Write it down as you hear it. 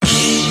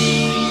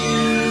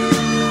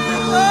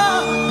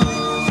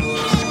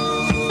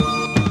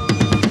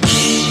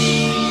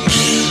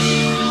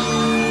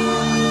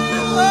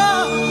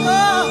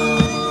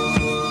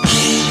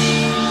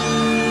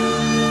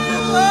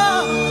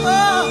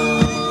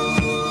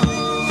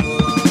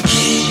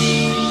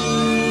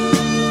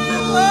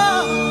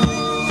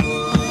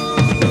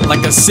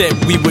like I said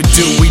we would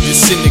do, we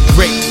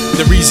disintegrate.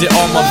 The reason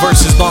all my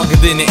verses longer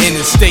than the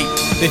interstate.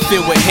 They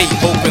fill with hate,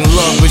 hope, and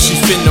love, but she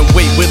finna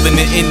wait, willing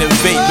to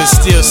innovate, but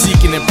still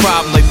seeking a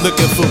problem, like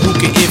looking for who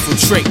can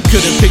infiltrate.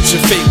 Couldn't picture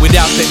fate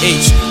without the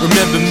H.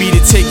 Remember me to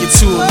take it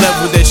to a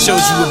level that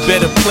shows you a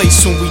better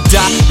place. When we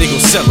die, they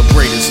gon'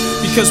 celebrate us,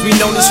 because we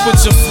know to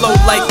switch a flow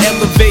like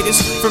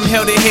elevators. From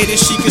hell to haters,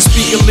 she could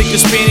speak a lick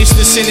of Spanish.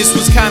 The sentence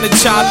was kinda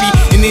choppy.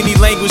 In any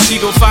language, she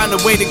gon' find a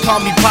way to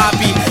call me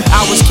Poppy.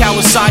 I was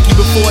Kawasaki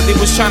before they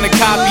was tryna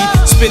copy.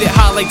 Spit it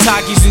hot like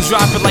Takis and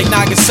drop it like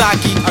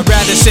Nagasaki. I'd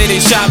rather say they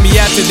shot me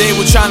after they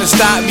were tryna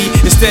stop me,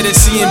 instead of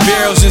seeing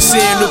barrels and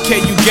saying, okay,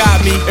 you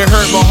got me. It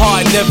hurt my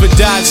heart, never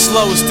died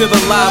slow. Still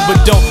alive,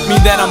 but don't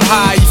mean that I'm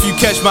high. If you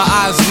catch my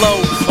eyes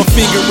low, a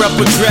finger up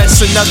a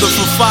dress, another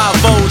for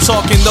 5-0.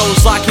 Talking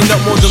those locking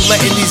up more than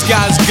letting these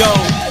guys go.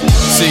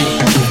 See,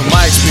 from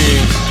my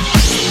experience,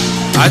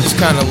 I just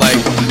kinda like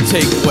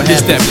take what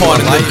happens that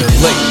part in the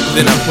delay,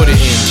 then I put it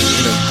in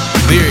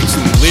lyrics,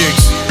 and the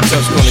lyrics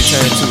subsequently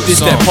turn into a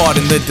song. That part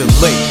in the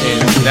delay,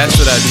 and that's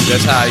what I do.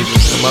 That's how I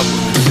even come up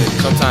with this shit.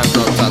 Sometimes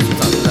off top,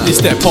 sometimes not.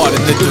 It's that part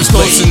in the delay. It was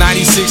close to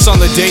 96 on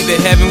the day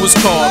that heaven was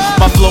called.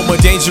 My flow more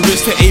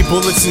dangerous to 8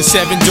 bullets and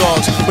 7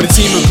 dogs. With a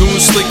team of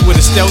goons slick with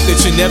a stealth that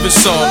you never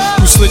saw,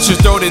 who slit your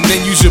throat and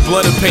then use your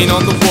blood to paint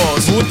on the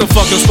walls. What the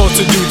fuck I'm supposed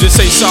to do? Just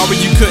say sorry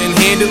you couldn't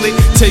handle it?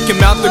 Take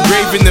him out the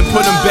grave and then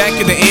put him back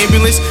in the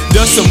ambulance?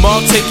 Dust him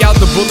off, take out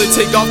the bullet,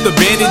 take off the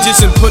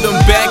bandages, and put him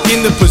back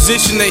in the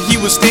position that he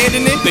was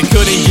standing in? They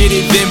couldn't get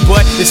it then,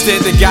 but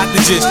instead they got the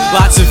gist.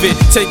 Lots of it,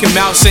 take him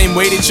out same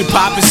way that your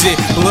pop is it.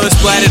 Blood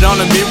splattered on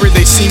a mirror,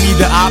 they see me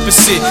the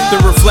opposite. The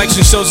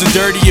reflection shows a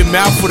dirtier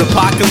mouth with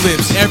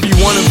apocalypse. Every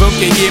one of them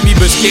can hear me,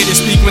 but scared to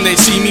speak when they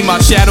see me. My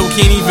shadow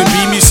can't even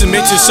be me,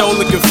 cement your soul,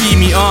 it can feed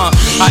me.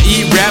 I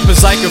eat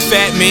rappers like a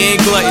fat man,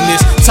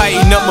 gluttonous.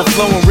 Tighten up my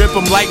flow and rip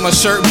them like my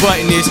shirt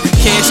button is.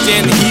 Can't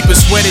stand the heat, but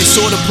swear they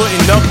sorta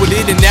putting up with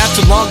it. And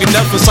after long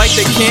enough, it's like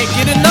they can't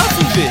get enough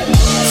of it.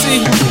 See,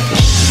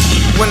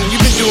 when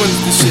you've been doing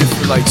this shit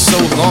for like so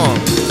long,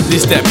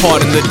 this that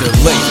part in the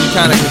delay. You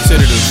kinda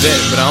considered a vet,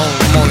 but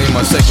I'm only in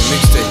my second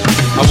mixtape.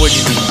 I wouldn't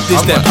even.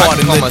 This that part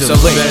in the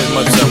delay. As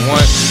much as I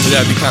want, but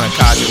that'd be kinda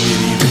cocky of me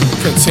to even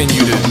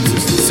continue to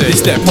say.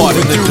 This that part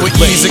in the delay. With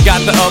ease, I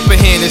got the upper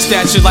hand and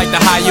stature like the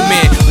higher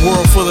man.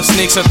 World full of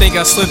snakes, I think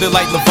I slithered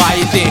like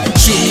Leviathan.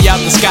 Shoot me out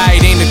the sky,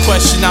 it ain't a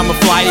question, I'ma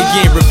fly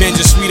again. Revenge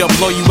is sweet, I'll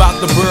blow you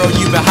out the world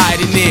you been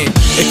hiding in.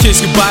 A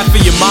kiss goodbye for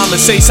your mama,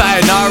 say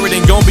sayonara,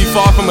 then gon' be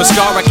far from a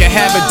scar. I can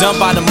have it done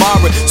by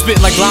tomorrow. Spit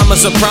like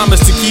llamas, I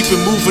promise to keep it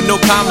moving, no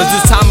commas.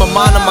 This time I'm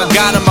on him, I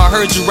got him, I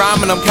heard you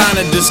rhyming, I'm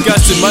kinda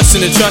disgusted.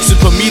 Mustn't have trusted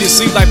for me to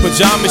sleep like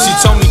pajamas. She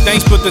told me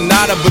thanks, but the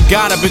nada, but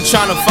God, I've been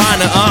trying to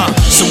find her.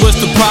 So what's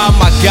the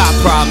problem? I got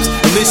problems.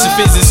 Illicit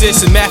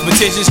physicists and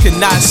mathematicians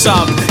cannot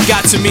solve them.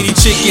 Got too many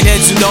chicken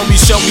heads who know me,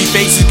 show me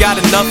faces. Got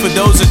enough of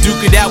those that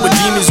duke it out with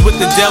demons, with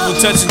the devil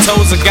touching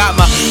toes. I got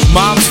my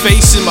mom's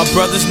face and my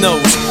brother's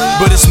nose,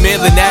 but it's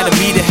male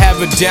anatomy to have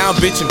her down,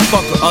 bitch, and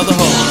fuck with other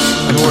hoes.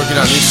 I've been working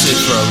on this shit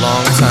for a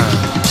long time.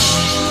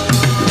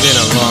 Been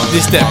a long.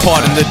 This that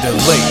part in the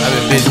delay. I've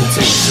been busy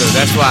too, so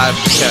that's why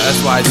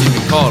it's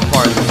even called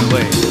part of the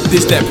delay.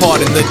 This that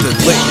part in the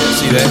delay. Yeah,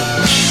 see that?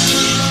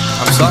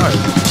 I'm sorry.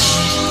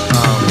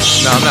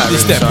 No, I'm not.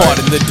 This really that sorry. Part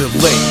in the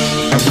delay.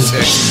 I'm just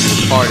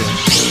actually pardon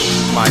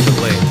my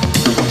delay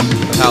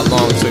of how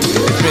long it took me.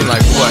 It's been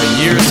like what, a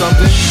year or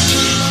something?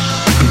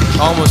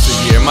 Almost a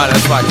year.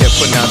 That's why I kept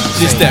putting out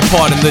just that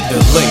part in the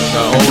delay.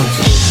 The old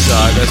shit. So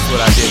that's what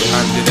I did.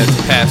 I did that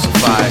to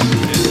pacify.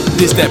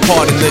 This that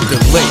part in the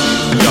delay.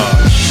 Y'all.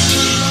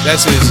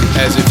 That's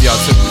as if y'all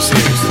took me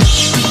seriously.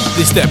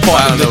 This that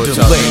part in the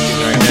delay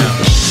right now.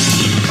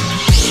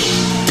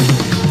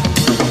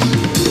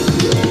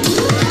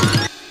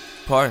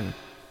 Pardon.